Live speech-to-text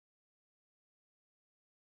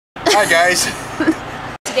Hi guys.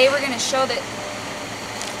 Today we're going to show that.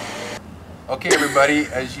 Okay everybody,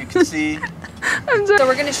 as you can see. So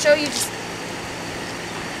we're going to show you just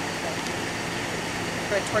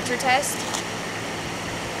for a torture test.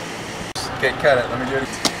 Okay, cut it. Let me do it.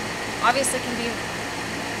 Obviously can be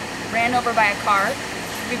ran over by a car.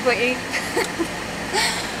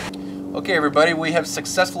 Okay everybody, we have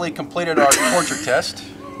successfully completed our torture test.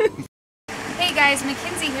 Hey guys,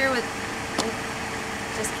 Mackenzie here with...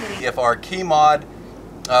 Just kidding. If our key mod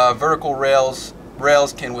vertical rails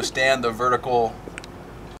can withstand the vertical...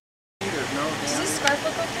 Does this scarf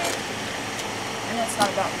look okay? I know it's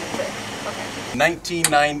not about me, but okay.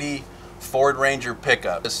 1990 Ford Ranger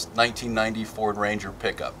pickup. This 1990 Ford Ranger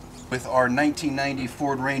pickup. With our 1990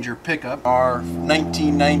 Ford Ranger pickup, our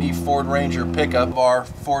 1990 Ford Ranger pickup, our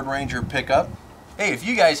Ford Ranger pickup. Hey, if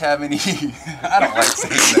you guys have any, I don't like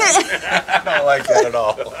saying that. I don't like that at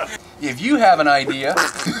all. If you have an idea,